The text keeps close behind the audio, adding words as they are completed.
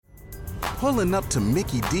Pulling up to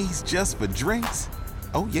Mickey D's just for drinks?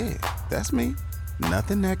 Oh yeah, that's me.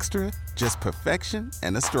 Nothing extra, just perfection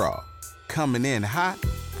and a straw. Coming in hot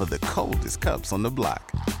for the coldest cups on the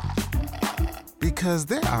block. Because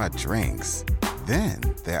there are drinks. Then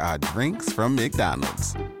there are drinks from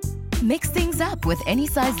McDonald's. Mix things up with any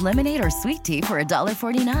size lemonade or sweet tea for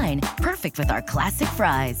 $1.49. Perfect with our classic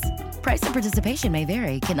fries. Price and participation may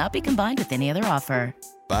vary. Cannot be combined with any other offer.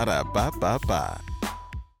 Ba-da-ba-ba-ba.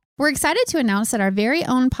 We're excited to announce that our very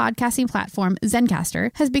own podcasting platform,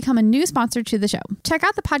 Zencastr, has become a new sponsor to the show. Check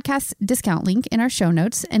out the podcast discount link in our show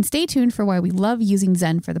notes and stay tuned for why we love using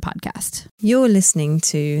Zen for the podcast. You're listening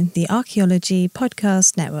to the Archaeology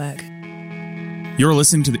Podcast Network. You're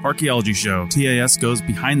listening to The Archaeology Show. TAS goes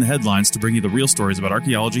behind the headlines to bring you the real stories about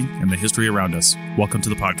archaeology and the history around us. Welcome to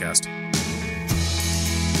the podcast.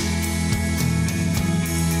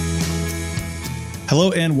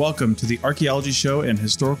 Hello and welcome to The Archaeology Show and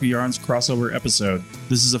Historical Yarns crossover episode.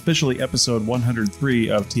 This is officially episode 103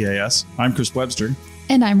 of TAS. I'm Chris Webster.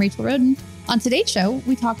 And I'm Rachel Roden. On today's show,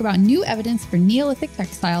 we talk about new evidence for Neolithic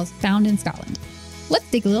textiles found in Scotland. Let's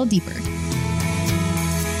dig a little deeper.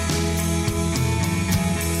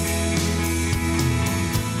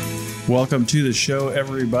 Welcome to the show,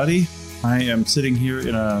 everybody. I am sitting here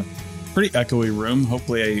in a pretty echoey room.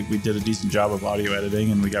 Hopefully we did a decent job of audio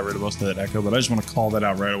editing and we got rid of most of that echo, but I just want to call that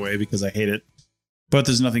out right away because I hate it. But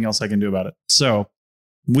there's nothing else I can do about it. So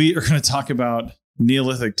we are going to talk about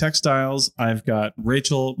Neolithic textiles. I've got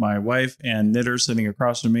Rachel, my wife, and knitter sitting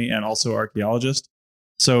across from me, and also archaeologist.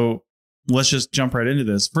 So let's just jump right into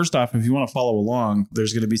this. First off, if you want to follow along,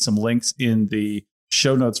 there's going to be some links in the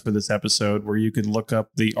show notes for this episode where you can look up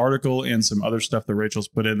the article and some other stuff that Rachel's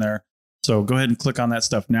put in there. So go ahead and click on that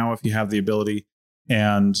stuff now if you have the ability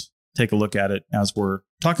and take a look at it as we're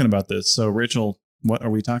talking about this. So Rachel, what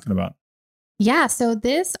are we talking about? Yeah, so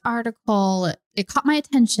this article, it caught my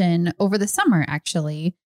attention over the summer,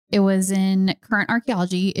 actually. It was in Current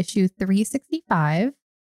Archaeology, issue 365,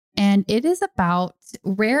 and it is about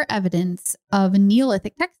rare evidence of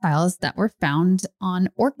Neolithic textiles that were found on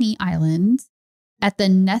Orkney Islands at the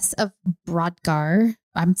Ness of Brodgar.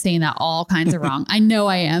 I'm saying that all kinds of wrong. I know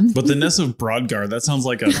I am. But the Ness of Brodgar, that sounds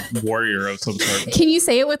like a warrior of some sort. Can you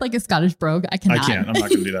say it with like a Scottish brogue? I cannot. I can't. I'm not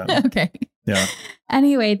going to do that. Okay. Yeah.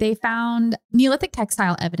 Anyway, they found Neolithic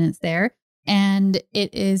textile evidence there. And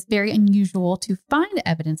it is very unusual to find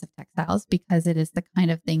evidence of textiles because it is the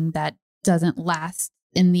kind of thing that doesn't last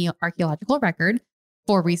in the archaeological record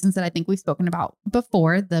for reasons that I think we've spoken about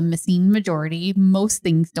before. The missing majority, most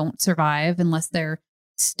things don't survive unless they're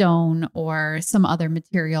stone or some other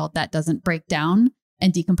material that doesn't break down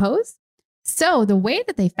and decompose. So the way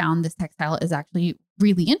that they found this textile is actually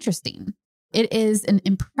really interesting. It is an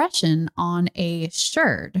impression on a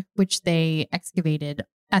sherd, which they excavated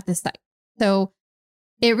at this site. So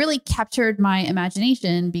it really captured my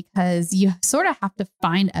imagination because you sort of have to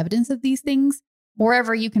find evidence of these things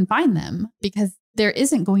wherever you can find them, because there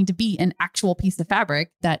isn't going to be an actual piece of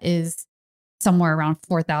fabric that is somewhere around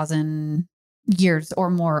 4,000 years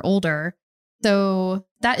or more older. So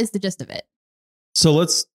that is the gist of it. So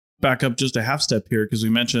let's back up just a half step here because we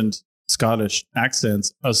mentioned Scottish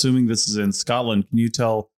accents. Assuming this is in Scotland, can you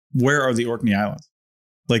tell where are the Orkney Islands?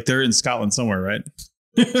 Like they're in Scotland somewhere, right?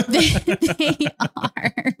 They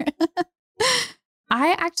are.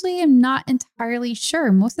 I actually am not entirely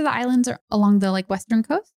sure. Most of the islands are along the western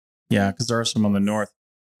coast. Yeah, because there are some on the north.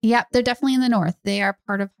 Yep, they're definitely in the north. They are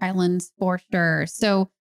part of Highlands for sure.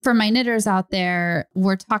 So for my knitters out there,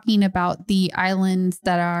 we're talking about the islands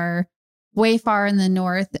that are way far in the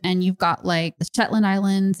north, and you've got like the Shetland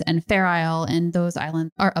Islands and Fair Isle, and those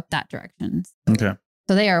islands are up that direction. Okay.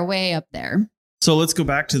 So they are way up there. So let's go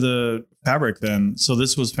back to the fabric then. So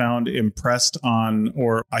this was found impressed on,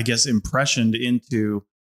 or I guess impressioned into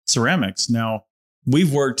ceramics. Now,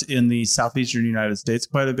 we've worked in the southeastern United States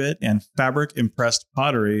quite a bit, and fabric impressed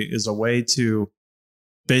pottery is a way to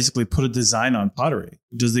basically put a design on pottery.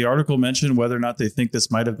 Does the article mention whether or not they think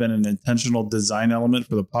this might have been an intentional design element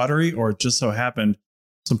for the pottery, or it just so happened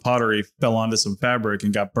some pottery fell onto some fabric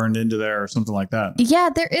and got burned into there or something like that?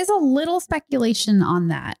 Yeah, there is a little speculation on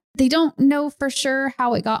that. They don't know for sure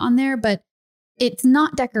how it got on there, but it's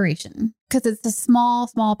not decoration because it's a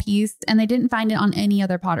small piece and they didn't find it on any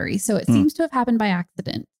other pottery. So it seems to have happened by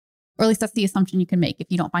accident, or at least that's the assumption you can make if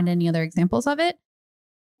you don't find any other examples of it.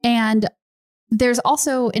 And there's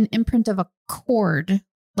also an imprint of a cord,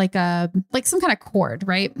 like some kind of cord,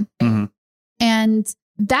 right? Mm-hmm. And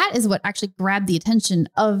that is what actually grabbed the attention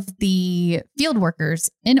of the field workers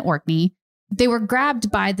in Orkney. They were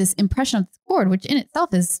grabbed by this impression of the cord, which in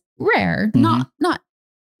itself is rare, not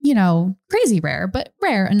crazy rare, but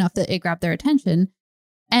rare enough that it grabbed their attention.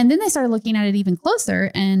 And then they started looking at it even closer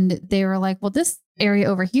and they were like, well, this area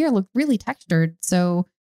over here looked really textured. So,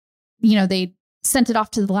 they sent it off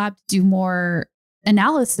to the lab to do more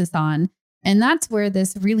analysis on. And that's where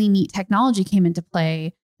this really neat technology came into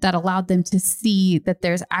play that allowed them to see that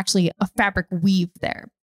there's actually a fabric weave there.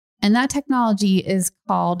 And that technology is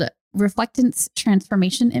called reflectance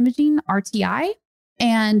transformation imaging, RTI.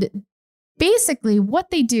 And basically what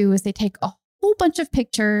they do is they take a whole bunch of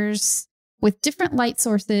pictures with different light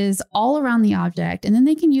sources all around the object. And then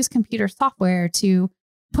they can use computer software to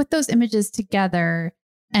put those images together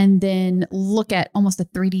and then look at almost a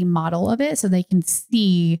 3D model of it so they can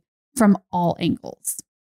see from all angles.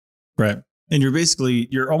 Right. And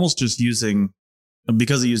you're almost just using,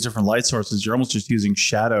 because they use different light sources, you're almost just using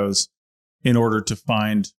shadows in order to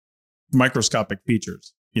find microscopic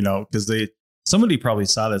features, because somebody probably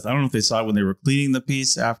saw this. I don't know if they saw it when they were cleaning the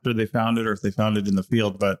piece after they found it or if they found it in the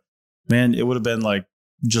field, but man, it would have been like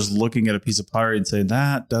just looking at a piece of pottery and saying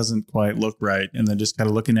that doesn't quite look right. And then just kind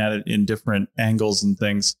of looking at it in different angles and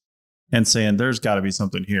things and saying there's got to be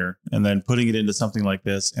something here. And then putting it into something like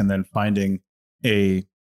this and then finding a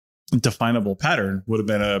definable pattern would have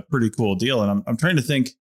been a pretty cool deal. And I'm trying to think,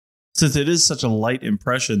 since it is such a light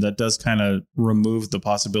impression, that does kind of remove the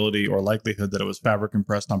possibility or likelihood that it was fabric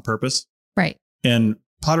impressed on purpose. Right. And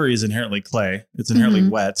pottery is inherently clay. It's inherently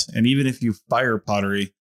wet. And even if you fire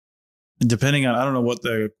pottery, depending on, I don't know what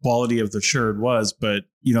the quality of the sherd was, but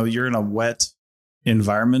you're in a wet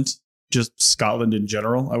environment. Just Scotland in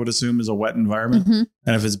general, I would assume, is a wet environment. Mm-hmm.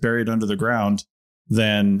 And if it's buried under the ground,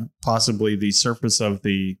 then possibly the surface of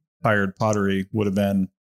the fired pottery would have been,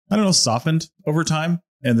 softened over time.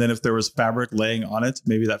 And then if there was fabric laying on it,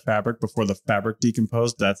 maybe that fabric before the fabric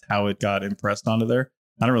decomposed, that's how it got impressed onto there.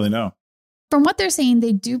 I don't really know. From what they're saying,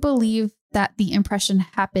 they do believe that the impression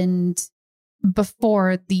happened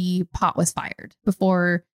before the pot was fired,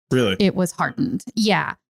 before it was hardened.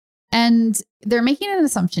 Yeah. And they're making an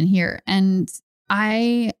assumption here. And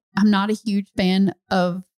I am not a huge fan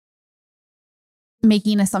of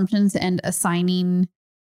making assumptions and assigning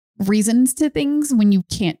reasons to things when you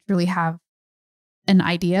can't really have an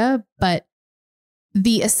idea. But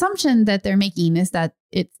the assumption that they're making is that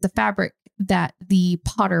it's the fabric that the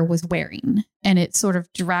potter was wearing and it sort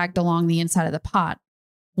of dragged along the inside of the pot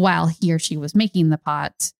while he or she was making the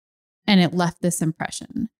pot, and it left this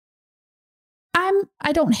impression.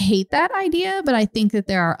 I don't hate that idea, but I think that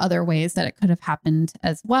there are other ways that it could have happened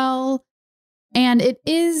as well. And it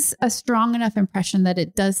is a strong enough impression that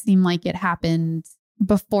it does seem like it happened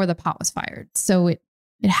before the pot was fired. So it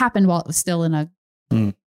happened while it was still in a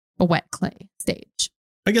wet clay stage.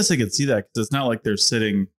 I guess I could see that because it's not like they're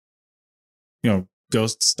sitting,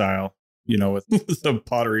 ghost style, with the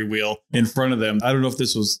pottery wheel in front of them. I don't know if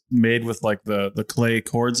this was made with like the clay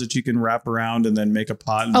cords that you can wrap around and then make a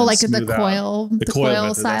pot. And like the coil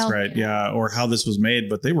method, style. That's right. Yeah. Or how this was made,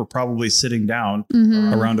 but they were probably sitting down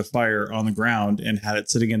around a fire on the ground and had it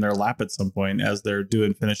sitting in their lap at some point as they're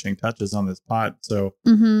doing finishing touches on this pot. So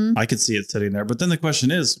I could see it sitting there. But then the question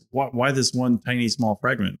is, why this one tiny small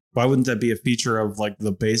fragment? Why wouldn't that be a feature of like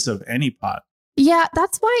the base of any pot? Yeah,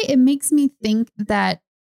 that's why it makes me think that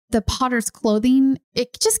the potter's clothing,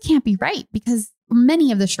 it just can't be right, because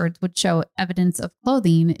many of the sherds would show evidence of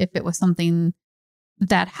clothing if it was something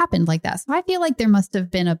that happened like that. So I feel like there must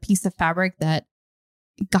have been a piece of fabric that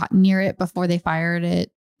got near it before they fired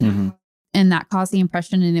it. And that caused the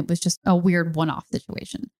impression. And it was just a weird one-off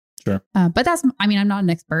situation. Sure. But I'm not an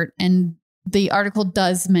expert. And the article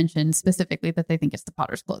does mention specifically that they think it's the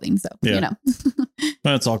potter's clothing. So,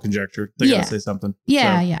 Well, it's all conjecture. They gotta say something.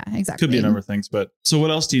 Yeah, so yeah, exactly. Could be a number of things. But so what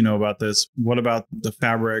else do you know about this? What about the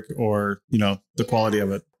fabric or, the quality of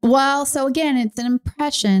it? Well, so again, it's an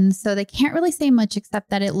impression. So they can't really say much except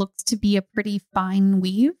that it looks to be a pretty fine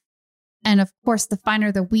weave. And of course, the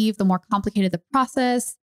finer the weave, the more complicated the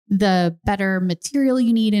process, the better material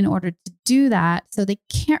you need in order to do that. So they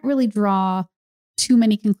can't really draw too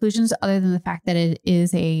many conclusions other than the fact that it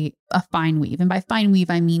is a fine weave. And by fine weave,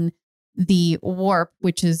 I mean the warp,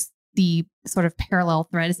 which is the sort of parallel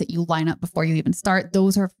threads that you line up before you even start.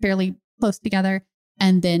 Those are fairly close together.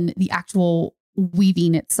 And then the actual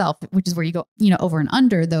weaving itself, which is where you go, over and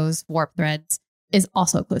under those warp threads, is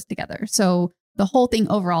also close together. So the whole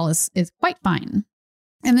thing overall is quite fine.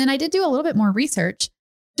 And then I did do a little bit more research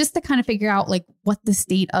just to kind of figure out like what the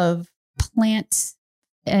state of plant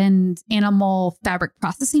and animal fabric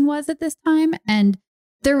processing was at this time. And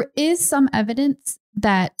there is some evidence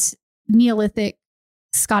that Neolithic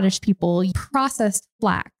Scottish people processed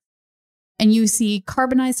flax, and you see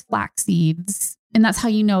carbonized flax seeds And that's how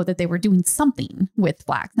you know that they were doing something with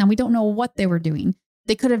flax. Now, we don't know what they were doing.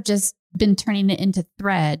 They could have just been turning it into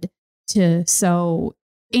thread to sew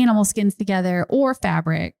animal skins together or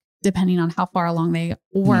fabric, depending on how far along they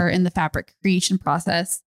were in the fabric creation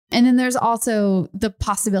process. And then there's also the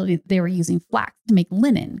possibility that they were using flax to make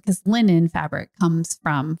linen, because linen fabric comes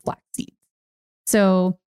from flax seeds.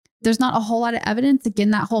 So there's not a whole lot of evidence.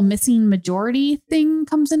 Again, that whole missing majority thing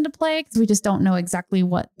comes into play because we just don't know exactly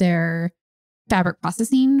what their fabric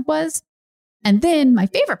processing was. And then my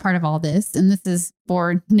favorite part of all this, and this is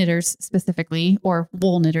for knitters specifically, or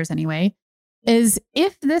wool knitters anyway, is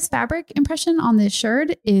if this fabric impression on this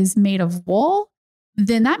shirt is made of wool,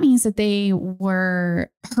 then that means that they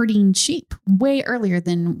were herding sheep way earlier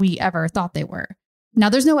than we ever thought they were. Now,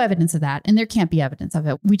 there's no evidence of that, and there can't be evidence of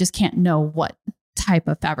it. We just can't know what type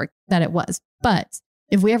of fabric that it was. But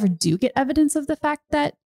if we ever do get evidence of the fact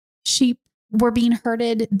that sheep were being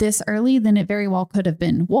herded this early, then it very well could have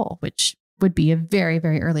been wool, which would be a very,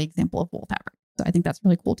 very early example of wool fabric. So I think that's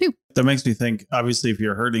really cool too. That makes me think, obviously, if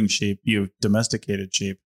you're herding sheep, you've domesticated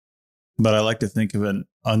sheep. But I like to think of an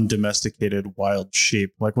undomesticated wild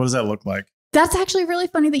sheep. Like, what does that look like? That's actually really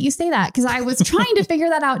funny that you say that, because I was trying to figure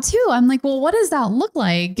that out too. I'm like, well, what does that look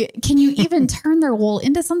like? Can you even turn their wool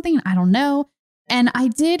into something? I don't know. And I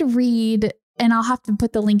did read, and I'll have to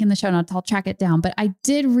put the link in the show notes, I'll track it down. But I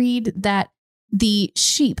did read that the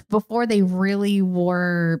sheep, before they really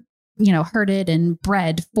were, herded and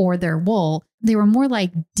bred for their wool, they were more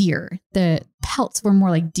like deer. The pelts were more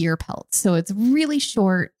like deer pelts. So it's really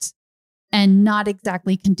short and not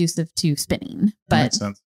exactly conducive to spinning. But that makes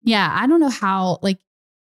sense. Yeah, I don't know how,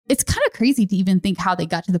 it's kind of crazy to even think how they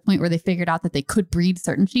got to the point where they figured out that they could breed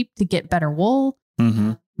certain sheep to get better wool.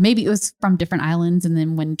 Mm-hmm. Maybe it was from different islands. And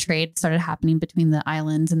then when trade started happening between the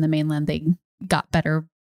islands and the mainland, they got better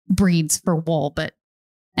breeds for wool. But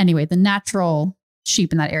anyway, the natural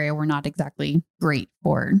sheep in that area were not exactly great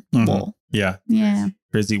for wool. Yeah. Yeah.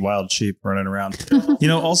 Crazy wild sheep running around.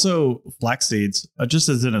 Also flax seeds, just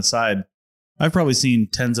as an aside, I've probably seen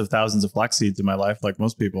tens of thousands of flax seeds in my life. Like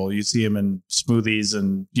most people, you see them in smoothies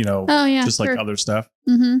and, like other stuff.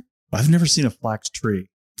 Mm-hmm. I've never seen a flax tree.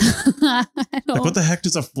 Like, what the heck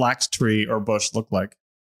does a flax tree or bush look like?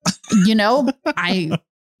 I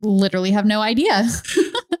literally have no idea.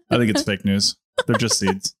 I think it's fake news. They're just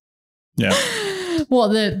seeds. Yeah. Well,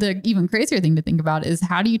 the even crazier thing to think about is,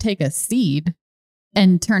 how do you take a seed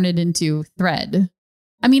and turn it into thread?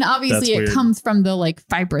 I mean, obviously it comes from the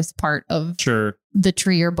fibrous part of the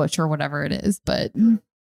tree or bush or whatever it is, but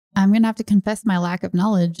I'm going to have to confess my lack of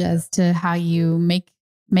knowledge as to how you make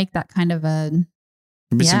that kind of a...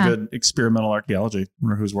 Maybe some good experimental archaeology. I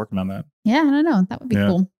wonder who's working on that. Yeah, I don't know. That would be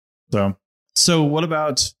cool. So what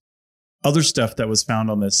about other stuff that was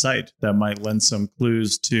found on this site that might lend some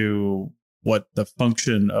clues to what the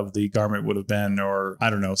function of the garment would have been, or I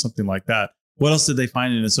don't know, something like that? What else did they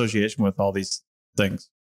find in association with all these things?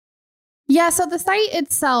 Yeah, so the site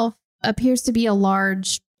itself appears to be a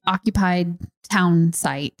large occupied town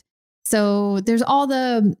site. So there's all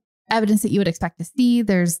the evidence that you would expect to see.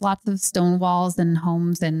 There's lots of stone walls and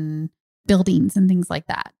homes and buildings and things like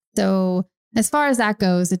that. So as far as that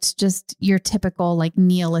goes, it's just your typical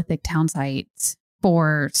Neolithic town site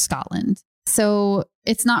for Scotland. So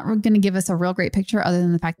it's not going to give us a real great picture, other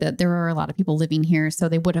than the fact that there were a lot of people living here. So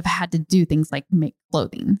they would have had to do things like make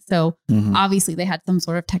clothing. So obviously they had some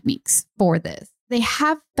sort of techniques for this. They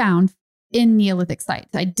have found in Neolithic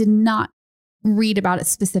sites, I did not read about it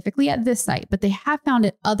specifically at this site, but they have found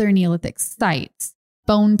at other Neolithic sites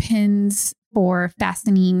bone pins for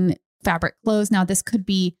fastening fabric clothes. Now, this could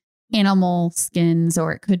be animal skins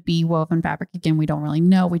or it could be woven fabric. Again, we don't really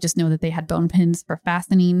know. We just know that they had bone pins for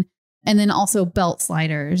fastening. And then also belt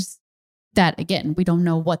sliders that, again, we don't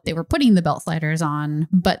know what they were putting the belt sliders on,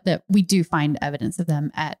 but that we do find evidence of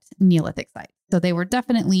them at Neolithic sites. So they were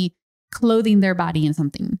definitely clothing their body in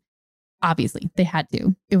something. Obviously, they had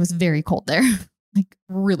to. It was very cold there,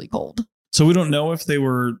 really cold. So we don't know if they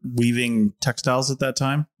were weaving textiles at that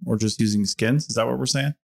time or just using skins. Is that what we're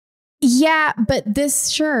saying? Yeah, but this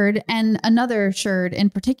sherd and another sherd in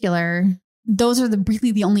particular, those are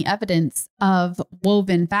really the only evidence of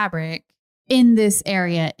woven fabric in this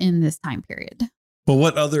area in this time period. But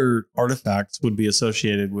what other artifacts would be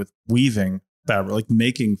associated with weaving fabric,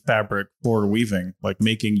 making fabric for weaving,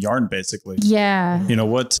 making yarn, basically? Yeah.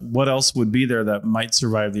 What else would be there that might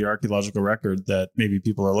survive the archaeological record that maybe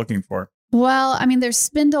people are looking for? Well, I mean, there's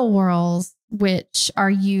spindle whorls, which are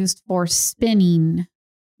used for spinning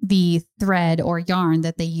the thread or yarn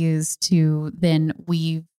that they use to then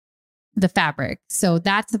weave the fabric. So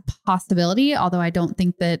that's a possibility, although I don't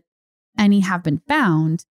think that any have been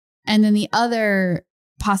found. And then the other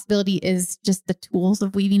possibility is just the tools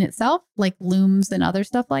of weaving itself, like looms and other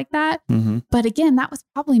stuff like that. Mm-hmm. But again, that was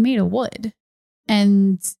probably made of wood.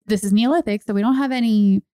 And this is Neolithic, so we don't have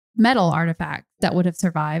any metal artifacts that would have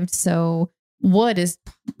survived. So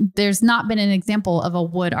there's not been an example of a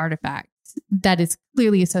wood artifact that is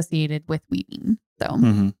clearly associated with weaving.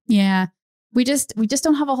 So yeah, we just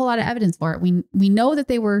don't have a whole lot of evidence for it. We know that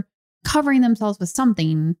they were covering themselves with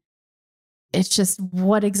something. It's just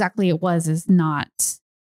what exactly it was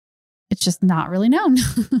it's just not really known.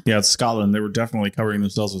 Yeah, it's Scotland. They were definitely covering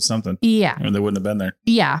themselves with something. Yeah. Or they wouldn't have been there.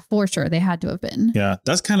 Yeah, for sure. They had to have been. Yeah,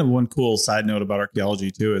 that's kind of one cool side note about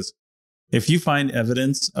archaeology too, is if you find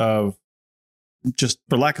evidence of, just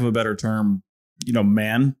for lack of a better term,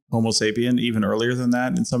 man, Homo sapien, even earlier than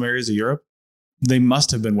that in some areas of Europe, they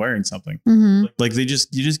must have been wearing something. Mm-hmm. Like you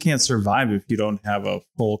just can't survive if you don't have a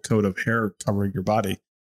full coat of hair covering your body.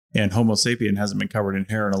 And Homo sapien hasn't been covered in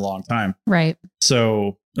hair in a long time. Right.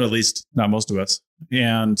 So, or at least not most of us.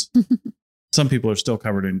 And some people are still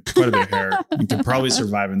covered in quite a bit of hair. You can probably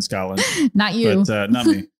survive in Scotland. Not you. But not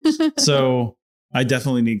me. So I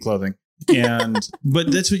definitely need clothing.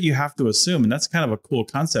 But that's what you have to assume. And that's kind of a cool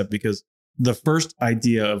concept, because the first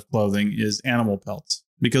idea of clothing is animal pelts,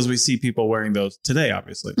 because we see people wearing those today,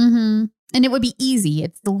 obviously. Mm-hmm. And it would be easy.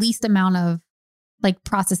 It's the least amount of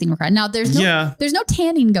processing required. Now there's no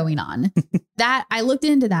tanning going on. That I looked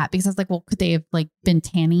into that because I was like, well, could they have been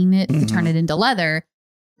tanning it to turn it into leather?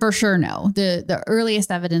 For sure. No, the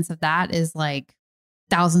earliest evidence of that is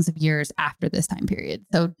thousands of years after this time period.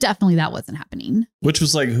 So definitely that wasn't happening. Which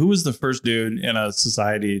was who was the first dude in a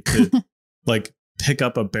society to pick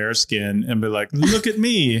up a bear skin and be like, look at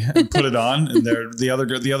me, and put it on. And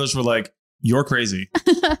the others were like, you're crazy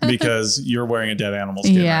because you're wearing a dead animal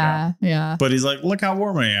skin. Yeah. Right now. Yeah. But he's like, look how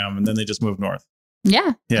warm I am. And then they just moved north.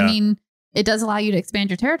 Yeah. I mean, it does allow you to expand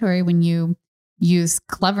your territory when you use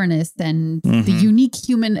cleverness and the unique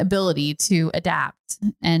human ability to adapt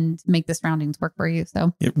and make the surroundings work for you.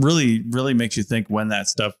 So it really, really makes you think when that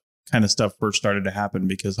kind of stuff first started to happen,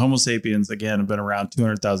 because Homo sapiens, again, have been around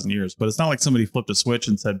 200,000 years, but it's not like somebody flipped a switch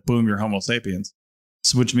and said, boom, you're Homo sapiens.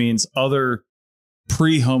 So, which means other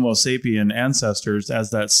pre-Homo sapien ancestors,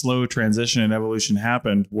 as that slow transition and evolution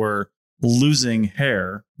happened, were losing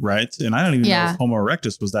hair, right? And I don't even know if Homo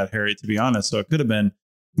erectus was that hairy, to be honest. So it could have been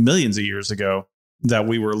millions of years ago that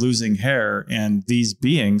we were losing hair. And these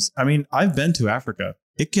beings, I mean, I've been to Africa.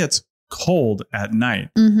 It gets cold at night.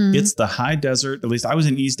 Mm-hmm. It's the high desert. At least I was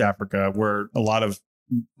in East Africa, where a lot of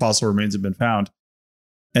fossil remains have been found.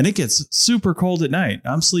 And it gets super cold at night.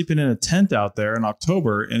 I'm sleeping in a tent out there in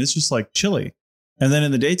October, and it's just chilly. And then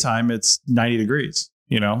in the daytime, it's 90 degrees,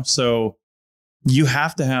 so you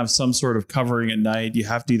have to have some sort of covering at night. You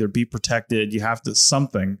have to either be protected. You have to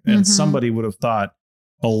something. And somebody would have thought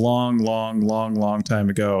a long, long, long, long time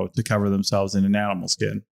ago to cover themselves in an animal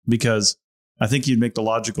skin, because I think you'd make the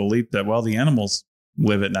logical leap that, well, the animals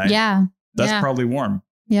live at night. Yeah. That's probably warm.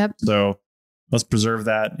 Yep. So let's preserve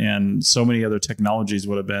that. And so many other technologies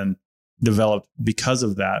would have been developed because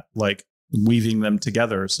of that, like weaving them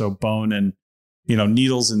together. So bone and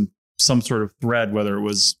needles and some sort of thread, whether it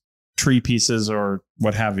was tree pieces or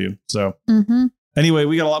what have you. So anyway,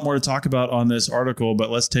 we got a lot more to talk about on this article, but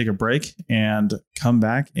let's take a break and come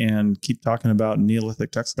back and keep talking about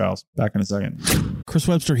Neolithic textiles. Back in a second. Chris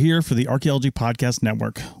Webster here for the Archaeology Podcast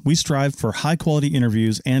Network. We strive for high quality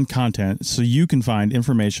interviews and content so you can find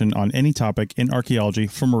information on any topic in archaeology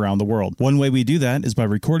from around the world. One way we do that is by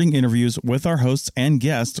recording interviews with our hosts and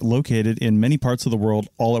guests located in many parts of the world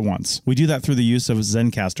all at once. We do that through the use of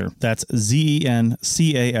Zencastr. That's Zencastr.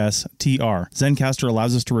 Zencastr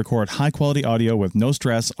allows us to record high quality audio with no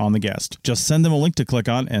stress on the guest. Just send them a link to click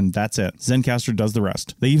on and that's it. Zencastr does the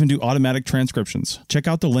rest. They even do automatic transcriptions. Check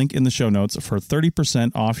out the link in the show notes for 30%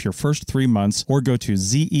 off your first 3 months, or go to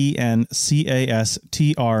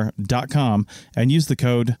zencastr.com and use the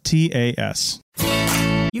code TAS.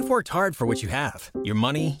 You've worked hard for what you have. Your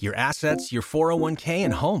money, your assets, your 401k,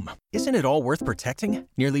 and home. Isn't it all worth protecting?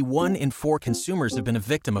 Nearly 1 in 4 consumers have been a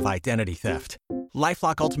victim of identity theft.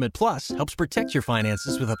 LifeLock Ultimate Plus helps protect your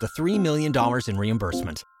finances with up to $3 million in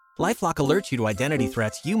reimbursement. LifeLock alerts you to identity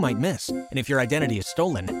threats you might miss. And if your identity is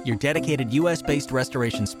stolen, your dedicated U.S.-based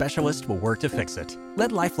restoration specialist will work to fix it.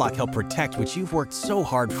 Let LifeLock help protect what you've worked so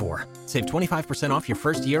hard for. Save 25% off your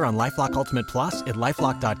first year on LifeLock Ultimate Plus at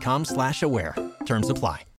LifeLock.com/aware. Terms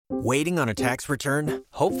apply. Waiting on a tax return?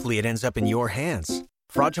 Hopefully it ends up in your hands.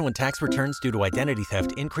 Fraudulent tax returns due to identity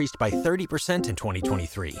theft increased by 30% in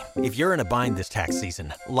 2023. If you're in a bind this tax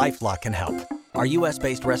season, LifeLock can help. Our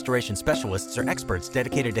U.S.-based restoration specialists are experts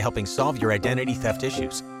dedicated to helping solve your identity theft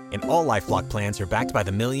issues. And all LifeLock plans are backed by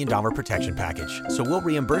the $1 Million Protection Package. So we'll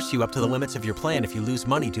reimburse you up to the limits of your plan if you lose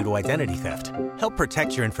money due to identity theft. Help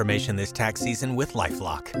protect your information this tax season with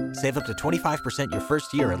LifeLock. Save up to 25% your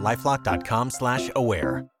first year at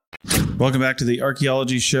LifeLock.com/aware. Welcome back to the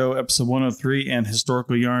Archaeology Show, episode 103 and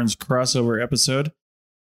Historical Yarns crossover episode.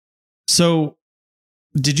 So,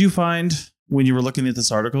 did you find, when you were looking at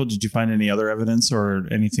this article, did you find any other evidence or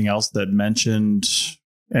anything else that mentioned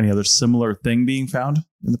any other similar thing being found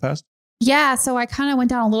in the past? Yeah, so I kind of went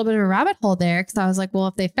down a little bit of a rabbit hole there because I was like, well,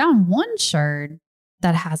 if they found one sherd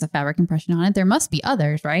that has a fabric impression on it, there must be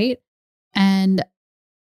others, right? And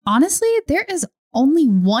honestly, there is only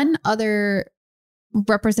one other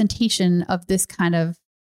representation of this kind of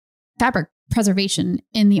fabric preservation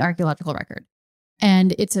in the archaeological record.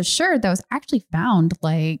 And it's a sherd that was actually found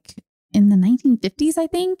like in the 1950s, I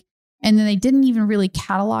think. And then they didn't even really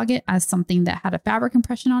catalog it as something that had a fabric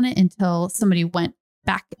impression on it until somebody went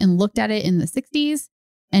back and looked at it in the 60s.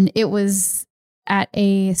 And it was at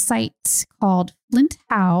a site called Flint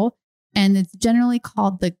Howe. And it's generally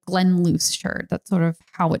called the Glen Luce sherd. That's sort of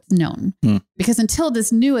how it's known. Because until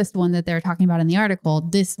this newest one that they're talking about in the article,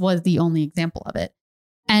 this was the only example of it.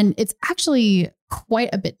 And it's actually quite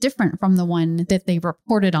a bit different from the one that they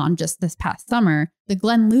reported on just this past summer. The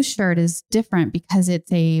Glen Luce sherd is different because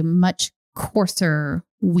it's a much coarser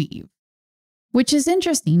weave, which is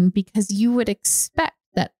interesting because you would expect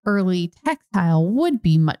that early textile would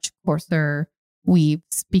be much coarser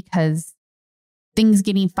weaves because things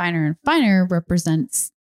getting finer and finer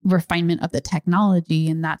represents refinement of the technology.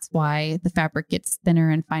 And that's why the fabric gets thinner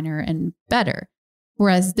and finer and better.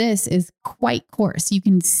 Whereas this is quite coarse. You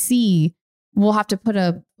can see, we'll have to put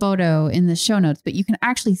a photo in the show notes, but you can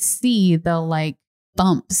actually see the like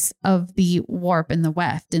bumps of the warp and the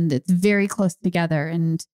weft, and it's very close together.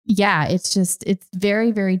 And yeah, it's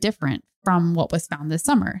very, very different from what was found this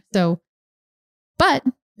summer. So, but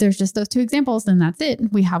there's just those two examples, and that's it.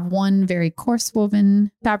 We have one very coarse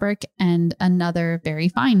woven fabric and another very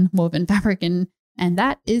fine woven fabric, and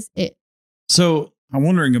that is it. So I'm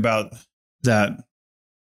wondering about that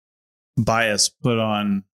bias put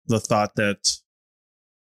on the thought that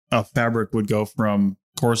a fabric would go from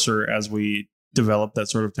coarser as we develop that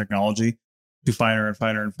sort of technology to finer and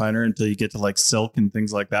finer and finer until you get to like silk and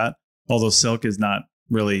things like that. Although silk is not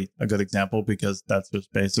really a good example because that's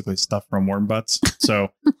just basically stuff from worm butts. So,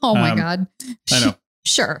 oh my God. I know.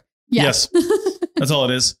 Sure. Yes. That's all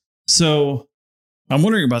it is. So I'm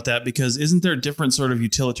wondering about that because isn't there different sort of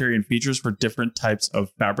utilitarian features for different types of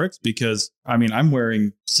fabrics? Because I mean, I'm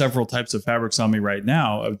wearing several types of fabrics on me right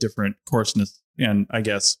now of different coarseness and I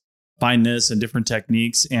guess fineness and different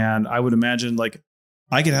techniques. And I would imagine like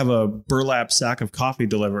I could have a burlap sack of coffee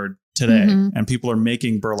delivered today and people are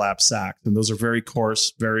making burlap sacks, and those are very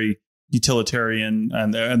coarse, very utilitarian,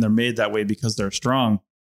 and they're made that way because they're strong.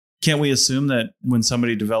 Can't we assume that when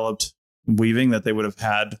somebody developed weaving that they would have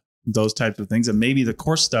had those types of things, and maybe the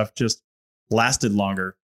coarse stuff just lasted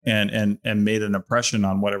longer and made an impression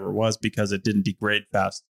on whatever it was because it didn't degrade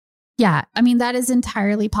fast? Yeah, I mean, that is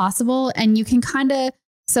entirely possible. And you can kind of,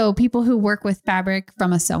 so people who work with fabric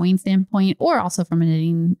from a sewing standpoint or also from a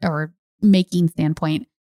knitting or making standpoint,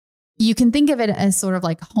 you can think of it as sort of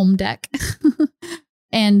like home deck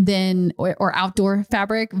and then or outdoor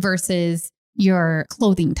fabric versus your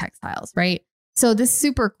clothing textiles, right? So this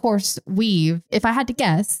super coarse weave, if I had to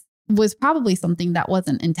guess, was probably something that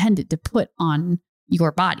wasn't intended to put on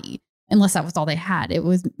your body unless that was all they had. It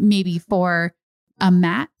was maybe for a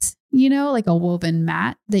mat, you know, like a woven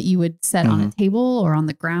mat that you would set on a table or on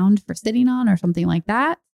the ground for sitting on or something like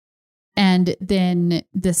that. And then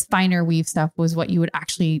this finer weave stuff was what you would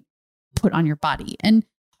actually put on your body. And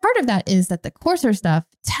part of that is that the coarser stuff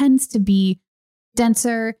tends to be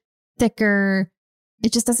denser, thicker.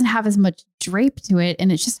 It just doesn't have as much drape to it.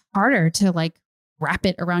 And it's just harder to like wrap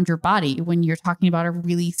it around your body when you're talking about a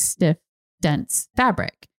really stiff, dense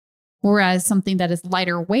fabric. Whereas something that is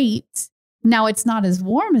lighter weight, now it's not as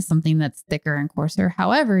warm as something that's thicker and coarser.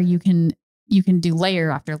 However, you can do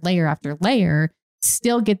layer after layer after layer,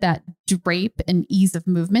 still get that drape and ease of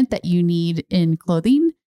movement that you need in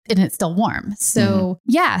clothing, and it's still warm. So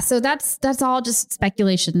yeah, so that's all just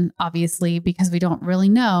speculation, obviously, because we don't really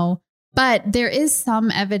know. But there is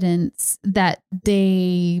some evidence that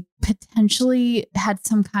they potentially had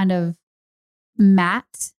some kind of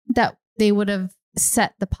mat that they would have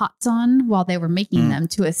set the pots on while they were making them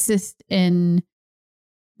to assist in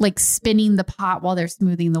like spinning the pot while they're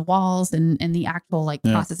smoothing the walls and the actual like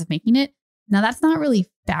process of making it. Now that's not really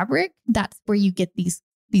fabric. That's where you get these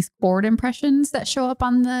cord impressions that show up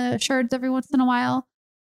on the sherds every once in a while.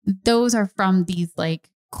 Those are from these like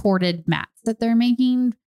corded mats that they're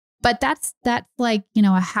making. But that's like,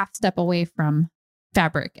 a half step away from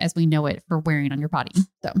fabric as we know it for wearing on your body.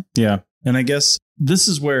 So, yeah. And I guess this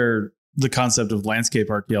is where the concept of landscape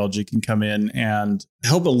archaeology can come in and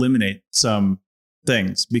help eliminate some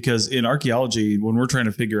things. Because in archaeology, when we're trying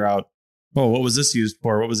to figure out, oh, what was this used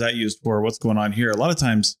for? What was that used for? What's going on here? A lot of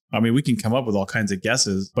times, we can come up with all kinds of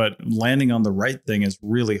guesses, but landing on the right thing is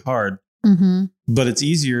really hard. mm-hmm. But it's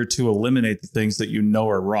easier to eliminate the things that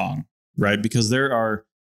are wrong, right? Because there are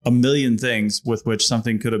a million things with which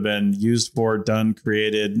something could have been used for, done,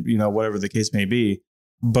 created, whatever the case may be,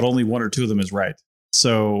 but only one or two of them is right.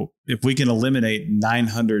 So if we can eliminate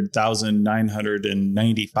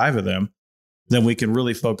 900,995 of them, then we can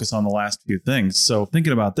really focus on the last few things. So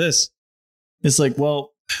thinking about this, it's like,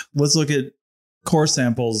 well, let's look at core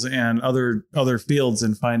samples and other fields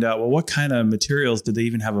and find out, well, what kind of materials did they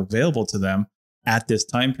even have available to them at this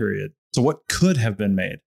time period? So what could have been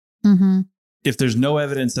made? Mm-hmm. If there's no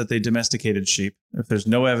evidence that they domesticated sheep, if there's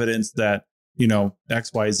no evidence that,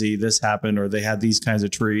 XYZ, this happened, or they had these kinds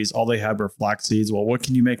of trees, all they had were flax seeds. Well, what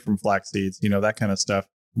can you make from flax seeds? That kind of stuff.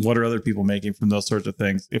 What are other people making from those sorts of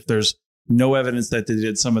things? If there's no evidence that they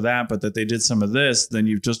did some of that, but that they did some of this, then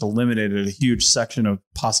you've just eliminated a huge section of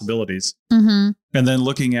possibilities. Mm-hmm. And then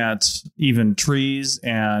looking at even trees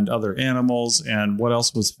and other animals and what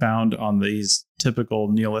else was found on these typical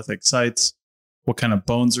Neolithic sites. What kind of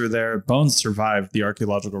bones are there? Bones survive the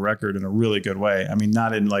archaeological record in a really good way.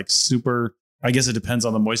 Not in like super, I guess it depends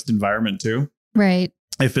on the moist environment too. Right.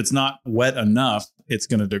 If it's not wet enough, it's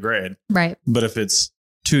going to degrade. Right. But if it's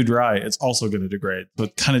too dry, it's also going to degrade. So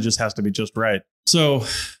it kind of just has to be just right. So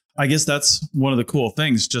I guess that's one of the cool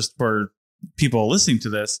things just for people listening to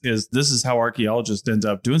this is how archaeologists end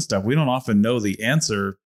up doing stuff. We don't often know the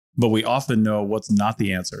answer, but we often know what's not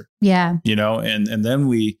the answer. Yeah. And then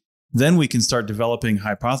we can start developing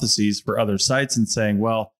hypotheses for other sites and saying,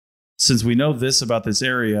 well, since we know this about this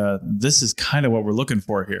area, this is kind of what we're looking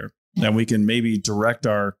for here. And we can maybe direct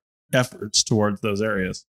our efforts towards those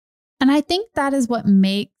areas. And I think that is what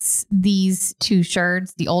makes these two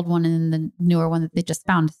sherds, the old one and the newer one that they just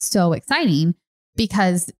found, so exciting,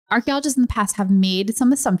 because archaeologists in the past have made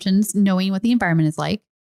some assumptions knowing what the environment is like.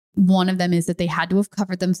 One of them is that they had to have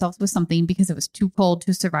covered themselves with something because it was too cold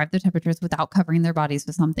to survive the temperatures without covering their bodies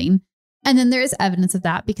with something. And then there is evidence of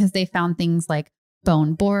that because they found things like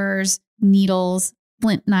bone borers, needles,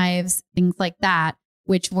 flint knives, things like that,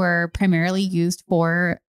 which were primarily used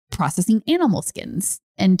for processing animal skins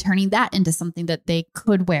and turning that into something that they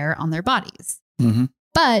could wear on their bodies. Mm-hmm.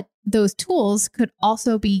 But those tools could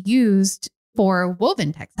also be used for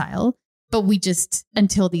woven textile. But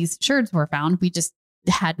until these sherds were found, we just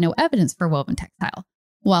had no evidence for woven textile.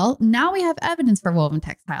 Well, now we have evidence for woven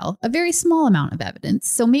textile, a very small amount of evidence.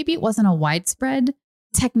 So maybe it wasn't a widespread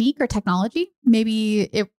technique or technology. Maybe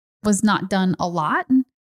it was not done a lot.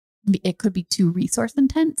 It could be too resource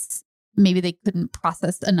intense. Maybe they couldn't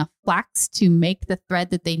process enough flax to make the thread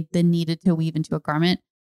that they then needed to weave into a garment.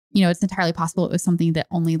 It's entirely possible it was something that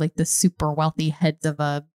only like the super wealthy heads of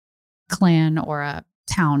a clan or a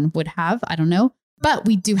town would have. I don't know. But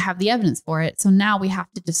we do have the evidence for it. So now we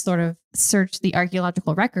have to just sort of search the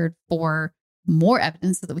archaeological record for more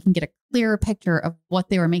evidence so that we can get a clearer picture of what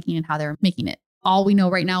they were making and how they were making it. All we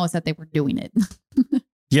know right now is that they were doing it.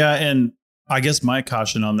 Yeah. And I guess my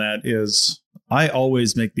caution on that is I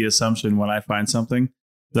always make the assumption when I find something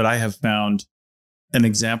that I have found an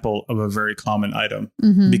example of a very common item,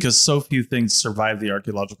 Mm-hmm. because so few things survive the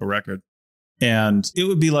archaeological record. And it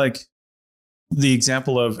would be like the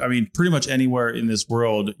example of, pretty much anywhere in this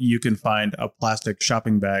world, you can find a plastic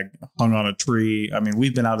shopping bag hung on a tree.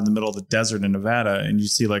 We've been out in the middle of the desert in Nevada and you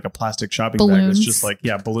see like a plastic shopping bag that's just like,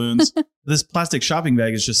 balloons. This plastic shopping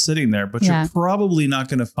bag is just sitting there, but you're probably not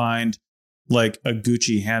going to find like a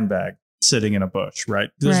Gucci handbag sitting in a bush, right?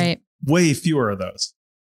 There's way fewer of those.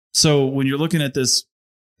 So when you're looking at this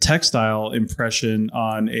textile impression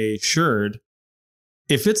on a sherd,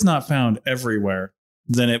 if it's not found everywhere,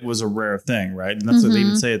 then it was a rare thing, right? And that's what they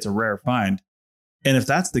even say, it's a rare find. And if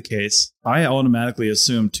that's the case, I automatically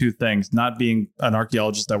assume two things, not being an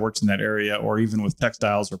archaeologist that works in that area or even with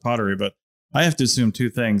textiles or pottery, but I have to assume two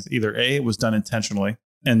things. Either A, it was done intentionally,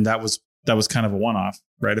 and that was kind of a one-off,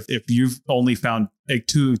 right? If you've only found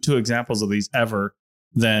two examples of these ever,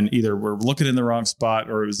 then either we're looking in the wrong spot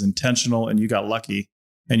or it was intentional and you got lucky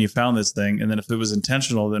and you found this thing. And then if it was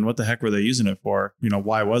intentional, then what the heck were they using it for?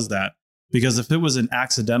 Why was that? Because if it was an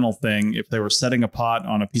accidental thing, if they were setting a pot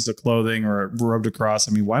on a piece of clothing or rubbed across,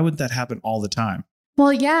 why would that happen all the time?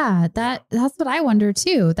 Well, yeah, that's what I wonder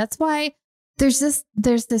too. That's why there's this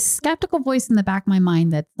skeptical voice in the back of my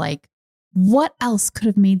mind that's like, what else could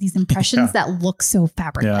have made these impressions that look so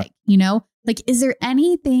fabric-like? You know, like, is there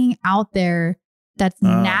anything out there that's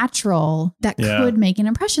natural that could make an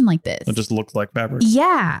impression like this? It just looks like fabric.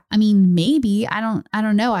 Yeah. I mean, maybe. I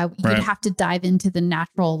don't know. You'd have to dive into the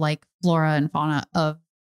natural like flora and fauna of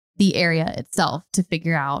the area itself to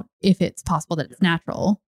figure out if it's possible that it's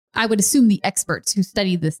natural. I would assume the experts who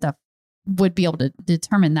study this stuff would be able to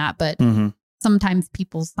determine that. But sometimes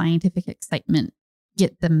people's scientific excitement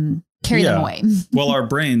carry them away. Well, our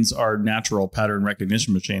brains are natural pattern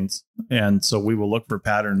recognition machines. And so we will look for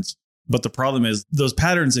patterns. But the problem is those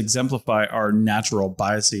patterns exemplify our natural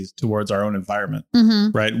biases towards our own environment,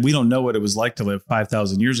 right? We don't know what it was like to live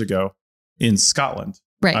 5,000 years ago in Scotland.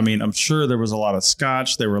 Right. I mean, I'm sure there was a lot of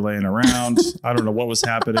scotch. They were laying around. I don't know what was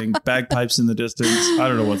happening. Bagpipes in the distance. I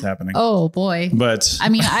don't know what's happening. Oh, boy. But I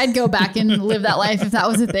mean, I'd go back and live that life if that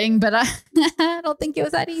was a thing, but I don't think it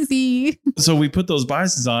was that easy. So we put those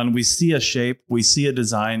biases on. We see a shape, we see a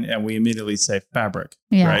design, and we immediately say fabric.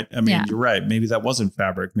 Right. I mean, you're right. Maybe that wasn't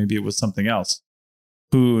fabric. Maybe it was something else.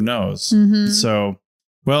 Who knows? So,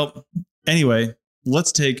 well, anyway,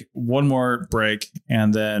 let's take one more break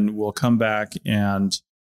and then we'll come back and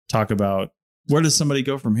talk about where does somebody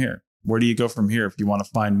go from here? Where do you go from here if you want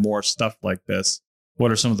to find more stuff like this?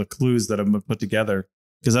 What are some of the clues that have been put together?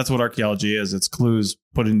 Because that's what archaeology is. It's clues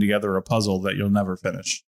putting together a puzzle that you'll never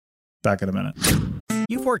finish. Back in a minute.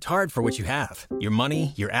 You've worked hard for what you have. Your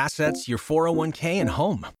money, your assets, your 401k, and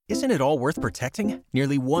home. Isn't it all worth protecting?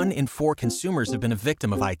 Nearly 1 in 4 consumers have been a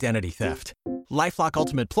victim of identity theft. LifeLock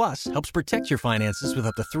Ultimate Plus helps protect your finances with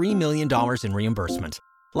up to $3 million in reimbursement.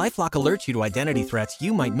 LifeLock alerts you to identity threats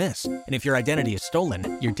you might miss. And if your identity is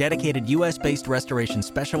stolen, your dedicated U.S.-based restoration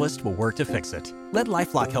specialist will work to fix it. Let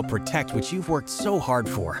LifeLock help protect what you've worked so hard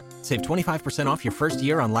for. Save 25% off your first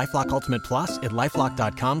year on LifeLock Ultimate Plus at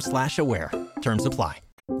LifeLock.com/aware. Terms apply.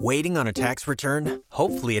 Waiting on a tax return?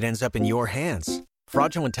 Hopefully it ends up in your hands.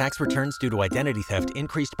 Fraudulent tax returns due to identity theft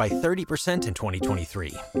increased by 30% in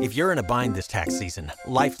 2023. If you're in a bind this tax season,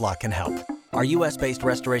 LifeLock can help. Our U.S.-based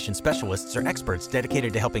restoration specialists are experts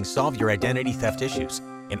dedicated to helping solve your identity theft issues.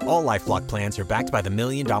 And all LifeLock plans are backed by the $1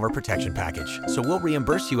 Million Protection Package. So we'll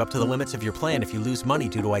reimburse you up to the limits of your plan if you lose money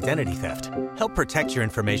due to identity theft. Help protect your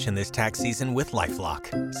information this tax season with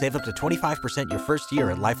LifeLock. Save up to 25% your first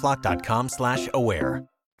year at LifeLock.com/aware.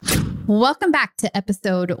 Welcome back to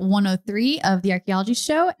episode 103 of the Archaeology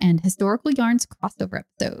Show and Historical Yarns crossover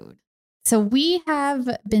episode. So we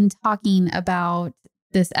have been talking about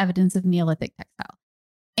this evidence of Neolithic textile.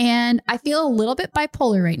 And I feel a little bit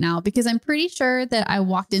bipolar right now because I'm pretty sure that I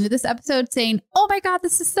walked into this episode saying, oh my God,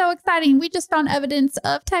 this is so exciting. We just found evidence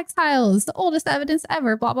of textiles, the oldest evidence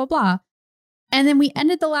ever, blah, blah, blah. And then we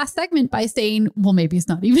ended the last segment by saying, well, maybe it's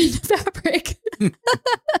not even fabric.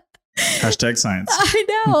 Hashtag science.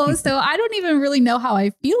 I know. So I don't even really know how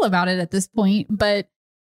I feel about it at this point. But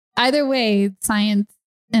either way, science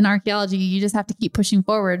and archaeology, you just have to keep pushing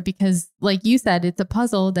forward because, like you said, it's a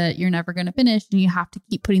puzzle that you're never going to finish. And you have to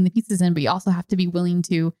keep putting the pieces in, but you also have to be willing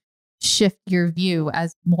to shift your view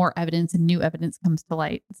as more evidence and new evidence comes to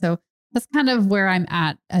light. So that's kind of where I'm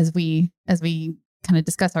at as we kind of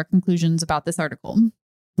discuss our conclusions about this article.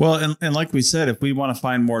 Well, and like we said, if we want to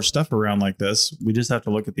find more stuff around like this, we just have to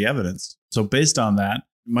look at the evidence. So based on that,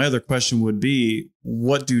 my other question would be,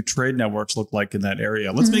 what do trade networks look like in that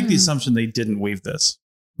area? Let's make the assumption they didn't weave this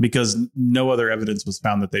because no other evidence was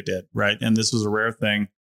found that they did, right? And this was a rare thing.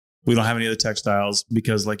 We don't have any other textiles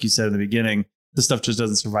because, like you said in the beginning, this stuff just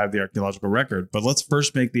doesn't survive the archaeological record. But let's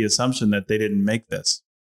first make the assumption that they didn't make this.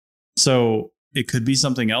 So it could be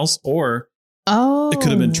something else, or it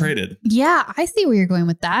could have been traded. Yeah, I see where you're going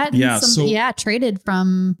with that. Yeah, traded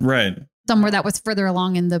from somewhere that was further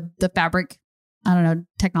along in the fabric, I don't know,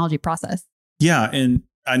 technology process. Yeah, and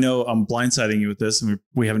I know I'm blindsiding you with this, and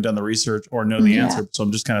we haven't done the research or know the answer, so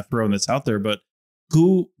I'm just kind of throwing this out there. But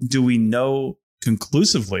who do we know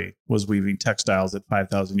conclusively was weaving textiles at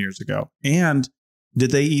 5,000 years ago? And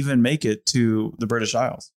did they even make it to the British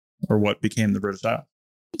Isles, or what became the British Isles?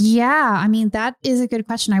 Yeah, I mean, that is a good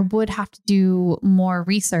question. I would have to do more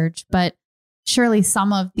research, but surely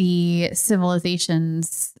some of the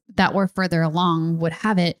civilizations that were further along would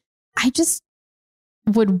have it. I just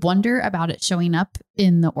would wonder about it showing up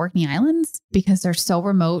in the Orkney Islands because they're so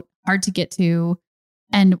remote, hard to get to.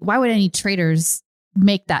 And why would any traders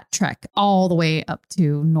make that trek all the way up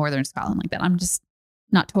to northern Scotland like that? I'm just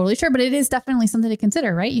not totally sure, but it is definitely something to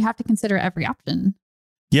consider, right? You have to consider every option.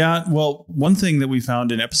 Yeah, well, one thing that we found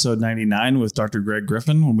in episode 99 with Dr. Greg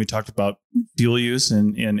Griffin, when we talked about fuel use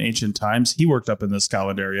in ancient times, he worked up in the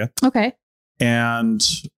Scotland area. Okay. And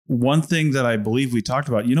one thing that I believe we talked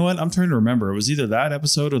about, you know what? I'm trying to remember. It was either that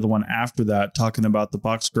episode or the one after that, talking about the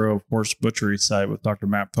Box Grove horse butchery site with Dr.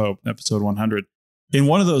 Matt Pope, episode 100. In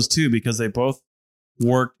one of those two, because they both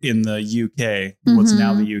worked in the UK, what's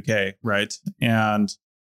now the UK, right?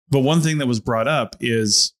 But one thing that was brought up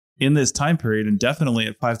is in this time period, and definitely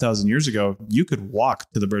at 5,000 years ago, you could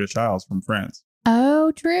walk to the British Isles from France.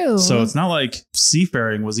 Oh, true. So it's not like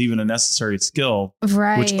seafaring was even a necessary skill,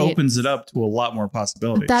 right? Which opens it up to a lot more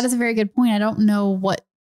possibilities. That is a very good point. I don't know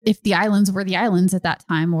if the islands were the islands at that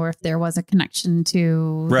time, or if there was a connection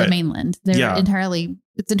to the mainland.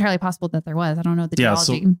 It's entirely possible that there was. I don't know the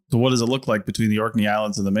geology. So what does it look like between the Orkney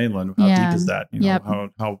Islands and the mainland? How deep is that?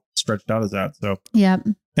 How stretched out is that? So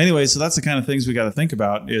anyway, so that's the kind of things we got to think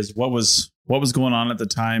about is what was going on at the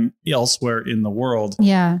time elsewhere in the world.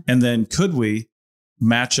 Yeah. And then could we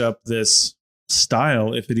match up this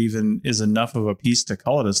style, if it even is enough of a piece to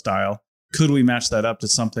call it a style? Could we match that up to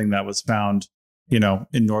something that was found,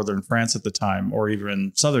 in northern France at the time, or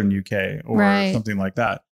even southern UK or something like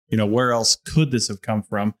that? Where else could this have come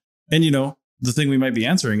from? And, the thing we might be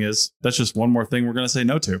answering is that's just one more thing we're going to say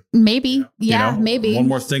no to. Maybe. Maybe. One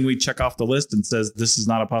more thing we check off the list and says this is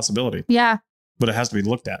not a possibility. Yeah. But it has to be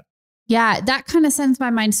looked at. Yeah. That kind of sends my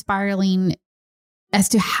mind spiraling as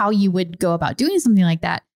to how you would go about doing something like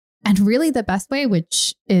that. And really the best way,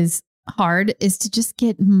 which is hard, is to just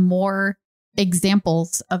get more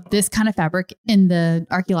examples of this kind of fabric in the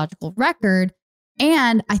archaeological record.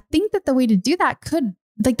 And I think that the way to do that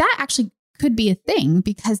actually could be a thing,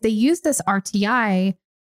 because they use this RTI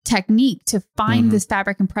technique to find this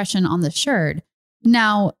fabric impression on the sherd.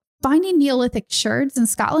 Now, finding Neolithic sherds in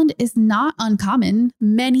Scotland is not uncommon.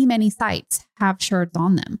 Many, many sites have sherds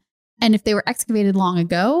on them. And if they were excavated long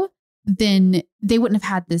ago, then they wouldn't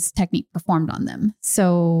have had this technique performed on them.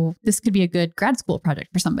 So this could be a good grad school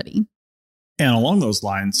project for somebody. And along those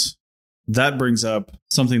lines, that brings up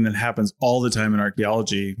something that happens all the time in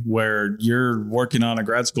archaeology, where you're working on a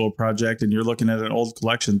grad school project and you're looking at an old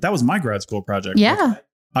collection. That was my grad school project. Yeah.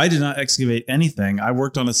 I did not excavate anything. I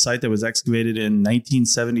worked on a site that was excavated in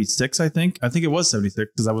 1976, I think. I think it was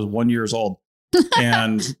 76 because I was 1 year old.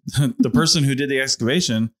 And the person who did the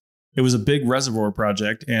excavation, it was a big reservoir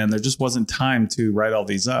project, and there just wasn't time to write all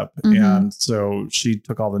these up. And so she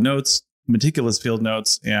took all the notes, meticulous field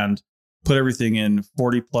notes, and put everything in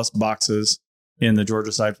 40 plus boxes in the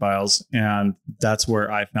Georgia site files. And that's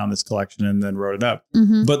where I found this collection and then wrote it up.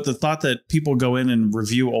 But the thought that people go in and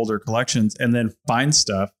review older collections and then find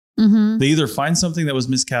stuff, they either find something that was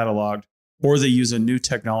miscatalogued or they use a new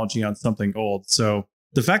technology on something old. So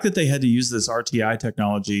the fact that they had to use this RTI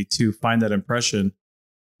technology to find that impression,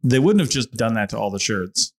 they wouldn't have just done that to all the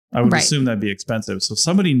sherds. I would assume that'd be expensive. So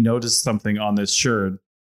somebody noticed something on this sherd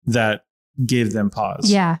that gave them pause.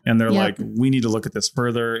 Yeah. And they're like, we need to look at this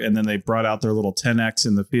further. And then they brought out their little 10X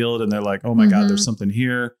in the field and they're like, oh my God, there's something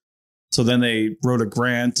here. So then they wrote a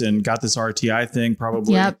grant and got this RTI thing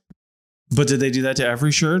probably. But did they do that to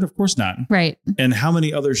every sherd? Of course not. Right. And how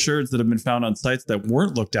many other sherds that have been found on sites that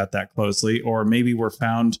weren't looked at that closely, or maybe were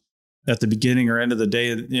found at the beginning or end of the day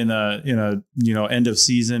in a end of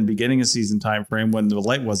season, beginning of season time frame when the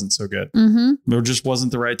light wasn't so good. There just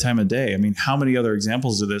wasn't the right time of day. I mean, how many other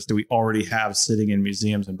examples of this do we already have sitting in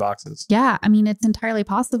museums and boxes? Yeah, I mean, it's entirely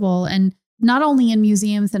possible. And not only in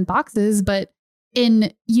museums and boxes, but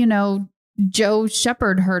in, Joe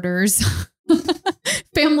Shepherd herders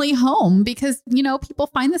family home, because, people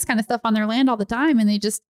find this kind of stuff on their land all the time and they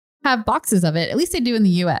just have boxes of it. At least they do in the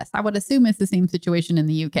US. I would assume it's the same situation in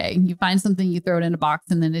the UK. You find something, you throw it in a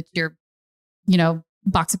box, and then it's your,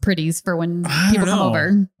 box of pretties for when people come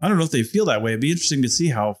over. I don't know if they feel that way. It'd be interesting to see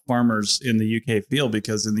how farmers in the UK feel,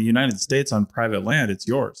 because in the United States on private land, it's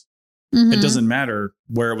yours. It doesn't matter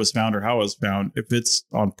where it was found or how it was found. If it's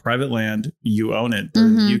on private land, you own it. But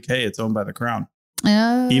in the UK, it's owned by the crown.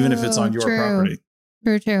 Oh, even if it's on your property.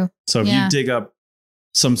 True. So if you dig up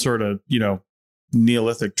some sort of,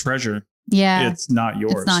 Neolithic treasure, it's not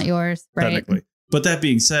yours. It's not yours, right? Technically. But that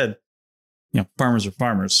being said, farmers are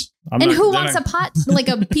farmers. Who wants a pot, like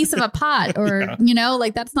a piece of a pot, or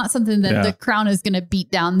that's not something that the crown is going to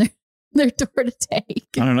beat down their door to take.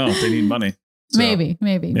 I don't know if they need money. So, maybe.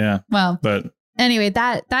 Yeah. Well, but anyway,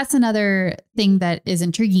 that's another thing that is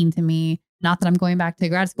intriguing to me. Not that I'm going back to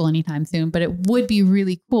grad school anytime soon, but it would be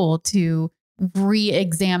really cool to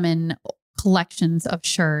re-examine collections of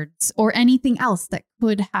sherds or anything else that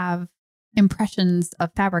could have impressions of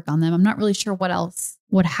fabric on them. I'm not really sure what else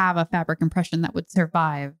would have a fabric impression that would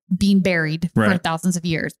survive being buried for thousands of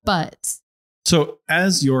years. But so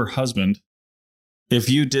as your husband if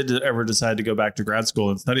you did ever decide to go back to grad school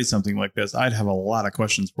and study something like this, I'd have a lot of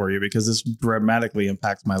questions for you because this dramatically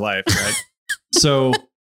impacts my life, right? So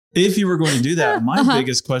if you were going to do that, my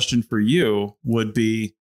biggest question for you would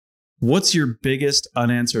be, what's your biggest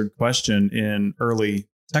unanswered question in early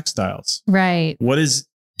textiles? Right. What is,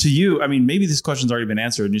 to you, I mean, maybe this question's already been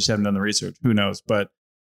answered and you just haven't done the research. Who knows? But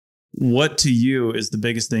what to you is the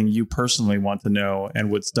biggest thing you personally want to know and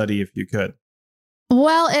would study if you could?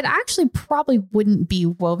 Well, it actually probably wouldn't be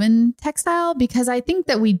woven textile because I think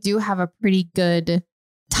that we do have a pretty good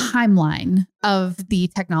timeline of the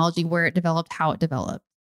technology, where it developed, how it developed.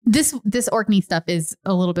 This Orkney stuff is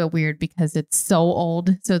a little bit weird because it's so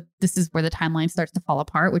old. So this is where the timeline starts to fall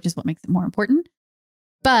apart, which is what makes it more important.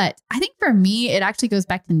 But I think for me, it actually goes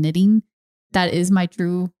back to knitting. That is my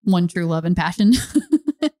true love and passion.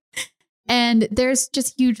 And there's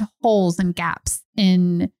just huge holes and gaps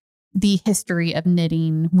in the history of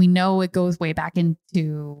knitting. We know it goes way back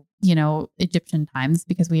into, Egyptian times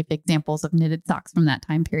because we have examples of knitted socks from that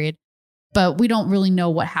time period. But we don't really know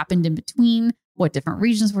what happened in between, what different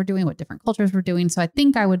regions were doing, what different cultures were doing. So I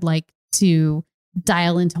think I would like to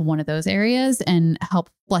dial into one of those areas and help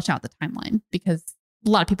flesh out the timeline because a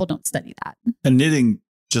lot of people don't study that. And knitting,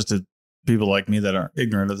 just to people like me that are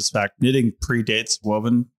ignorant of this fact, knitting predates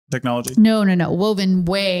woven technology? No. Woven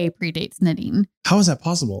way predates knitting. How is that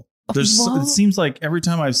possible? It seems like every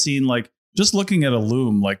time I've seen, like, just looking at a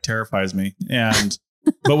loom, like, terrifies me. And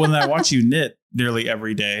but when I watch you knit nearly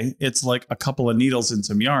every day, it's like a couple of needles and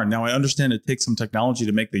some yarn. Now, I understand it takes some technology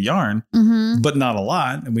to make the yarn, but not a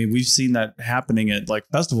lot. I mean, we've seen that happening at like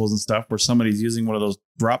festivals and stuff where somebody's using one of those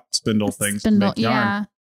drop spindle things to make yarn.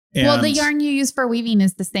 Yeah. Well, the yarn you use for weaving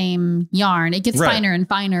is the same yarn. It gets finer and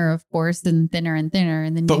finer, of course, and thinner. And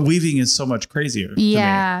then. But weaving is so much crazier.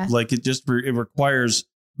 Yeah. To me. Like it requires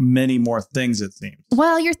many more things, it seems.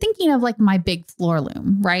 Well, you're thinking of like my big floor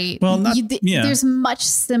loom, right? Well, there's much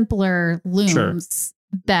simpler looms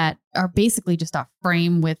that are basically just a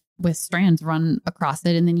frame with strands run across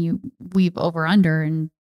it, and then you weave over under and.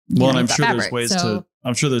 And I'm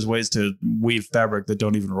sure there's ways to weave fabric that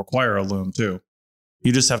don't even require a loom too.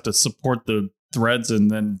 You just have to support the threads and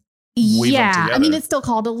then weave them together. I mean, it's still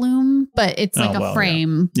called a loom, but it's like a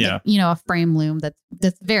frame. Yeah. A frame loom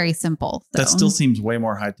that's very simple. So. That still seems way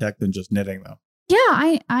more high tech than just knitting, though.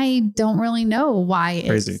 Yeah, I don't really know why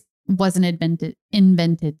it wasn't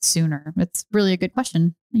invented sooner. It's really a good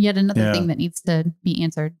question. Yet another thing that needs to be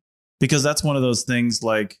answered. Because that's one of those things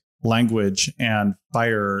like language and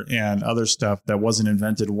fire and other stuff that wasn't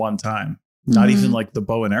invented one time. Not even like the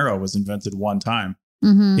bow and arrow was invented one time.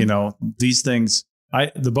 These things,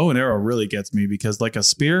 the bow and arrow really gets me because like a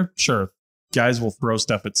spear, sure, guys will throw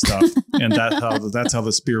stuff at stuff. And that's how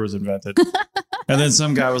the spear was invented. And then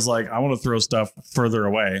some guy was like, I want to throw stuff further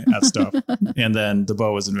away at stuff. And then the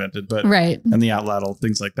bow was invented, and the atlatl,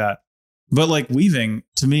 things like that. But like weaving,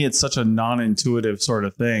 to me, it's such a non-intuitive sort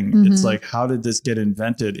of thing. It's like, how did this get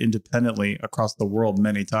invented independently across the world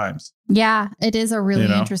many times? Yeah, it is a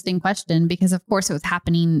really interesting question because, of course, it was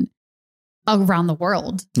happening around the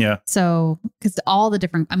world. Yeah. So, because all the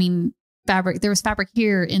different, fabric, there was fabric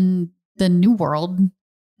here in the New World.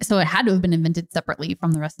 So it had to have been invented separately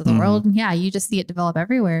from the rest of the world. And yeah, you just see it develop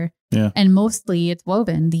everywhere. Yeah. And mostly it's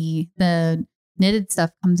woven. The knitted stuff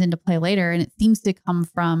comes into play later, and it seems to come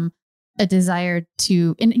from a desire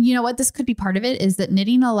to, and you know what, this could be part of it, is that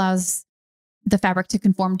knitting allows the fabric to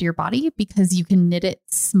conform to your body because you can knit it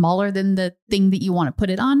smaller than the thing that you want to put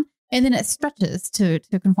it on. And then it stretches to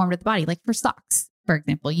conform to the body. Like for socks, for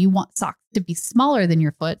example, you want socks to be smaller than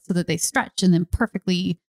your foot so that they stretch and then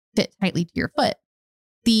perfectly fit tightly to your foot.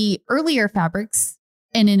 The earlier fabrics,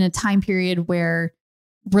 and in a time period where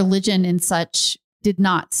religion and such did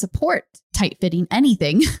not support tight fitting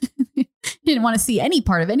anything, didn't want to see any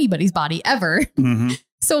part of anybody's body ever.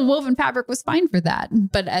 So woven fabric was fine for that.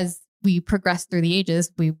 But as we progressed through the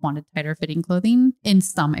ages, we wanted tighter fitting clothing in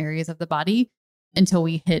some areas of the body until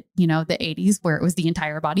we hit, the 80s where it was the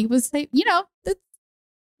entire body was,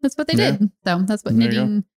 that's what they did. So that's what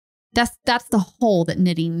knitting, that's the hole that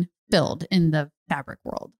knitting filled in the fabric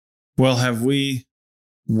world. Well, have we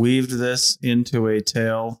weaved this into a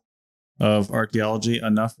tale of archaeology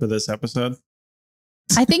enough for this episode?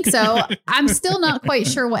 I think so. I'm still not quite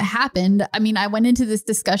sure what happened. I mean, I went into this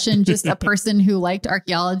discussion just a person who liked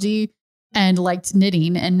archaeology and liked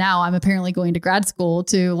knitting. And now I'm apparently going to grad school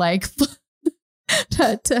to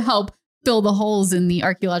to help fill the holes in the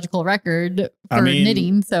archaeological record for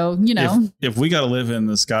knitting. So, if we got to live in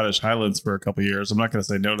the Scottish Highlands for a couple of years, I'm not going to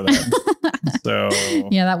say no to that. So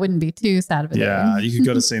yeah, that wouldn't be too sad of it. Yeah. You could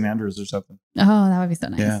go to St. Andrews or something. Oh, that would be so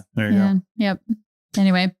nice. Yeah. There you go. Yep.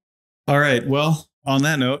 Anyway. All right. Well, on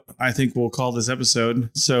that note, I think we'll call this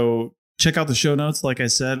episode. So check out the show notes. Like I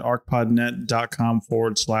said,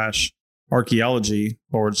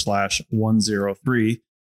 arcpodnet.com/archaeology/103.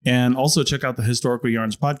 And also check out the Historical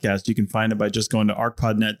Yarns podcast. You can find it by just going to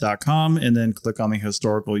arcpodnet.com and then click on the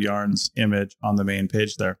Historical Yarns image on the main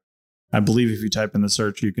page there. I believe if you type in the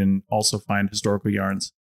search, you can also find Historical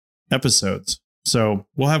Yarns episodes. So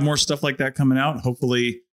we'll have more stuff like that coming out.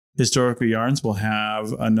 Hopefully Historical Yarns will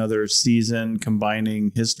have another season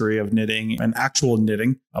combining history of knitting and actual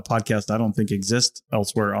knitting, a podcast I don't think exists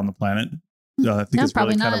elsewhere on the planet. I think it's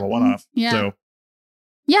really kind of a one-off. Yeah. So,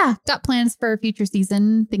 yeah, got plans for a future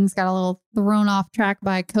season. Things got a little thrown off track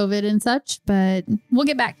by COVID and such, but we'll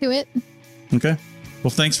get back to it. Okay.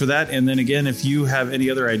 Well, thanks for that. And then again, if you have any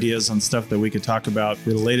other ideas on stuff that we could talk about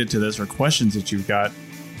related to this or questions that you've got,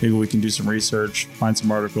 maybe we can do some research, find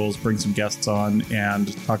some articles, bring some guests on,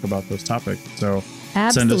 and talk about those topics. So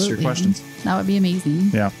Send us your questions. That would be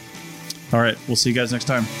amazing. Yeah. All right. We'll see you guys next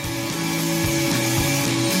time.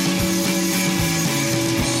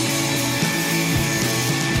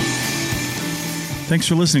 Thanks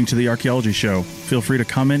for listening to The Archaeology Show. Feel free to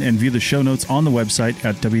comment and view the show notes on the website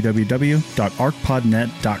at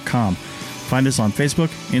www.arcpodnet.com. Find us on Facebook,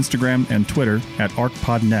 Instagram, and Twitter at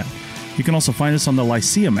ArcPodNet. You can also find us on the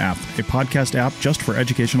Lyceum app, a podcast app just for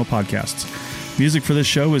educational podcasts. Music for this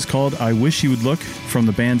show is called I Wish You Would Look from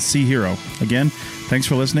the band Sea Hero. Again, thanks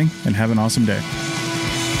for listening and have an awesome day.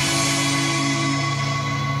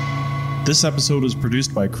 This episode was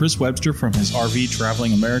produced by Chris Webster from his RV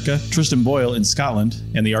Traveling America, Tristan Boyle in Scotland,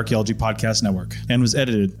 and the Archaeology Podcast Network, and was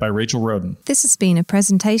edited by Rachel Roden. This has been a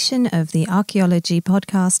presentation of the Archaeology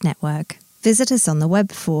Podcast Network. Visit us on the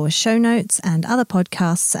web for show notes and other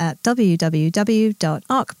podcasts at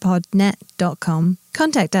www.arcpodnet.com.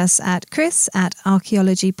 Contact us at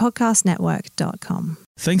chris@archaeologypodcastnetwork.com.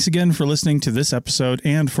 Thanks again for listening to this episode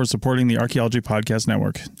and for supporting the Archaeology Podcast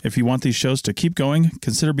Network. If you want these shows to keep going,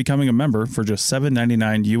 consider becoming a member for just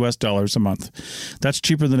 $7.99 US a month. That's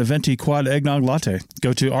cheaper than a venti quad eggnog latte.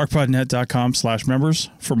 Go to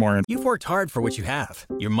arcpodnet.com/members for more info. You've worked hard for what you have.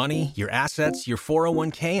 Your money, your assets, your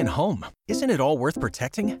 401k, and home. Isn't it all worth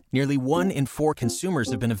protecting? Nearly 1 in 4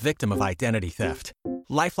 consumers have been a victim of identity theft.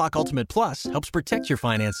 LifeLock Ultimate Plus helps protect your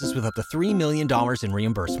finances with up to $3 million in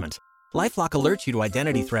reimbursement. LifeLock alerts you to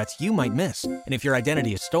identity threats you might miss. And if your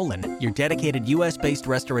identity is stolen, your dedicated U.S.-based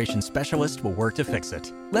restoration specialist will work to fix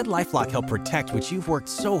it. Let LifeLock help protect what you've worked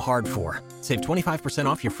so hard for. Save 25%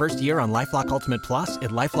 off your first year on LifeLock Ultimate Plus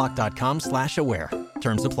at LifeLock.com/aware.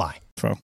 Terms apply.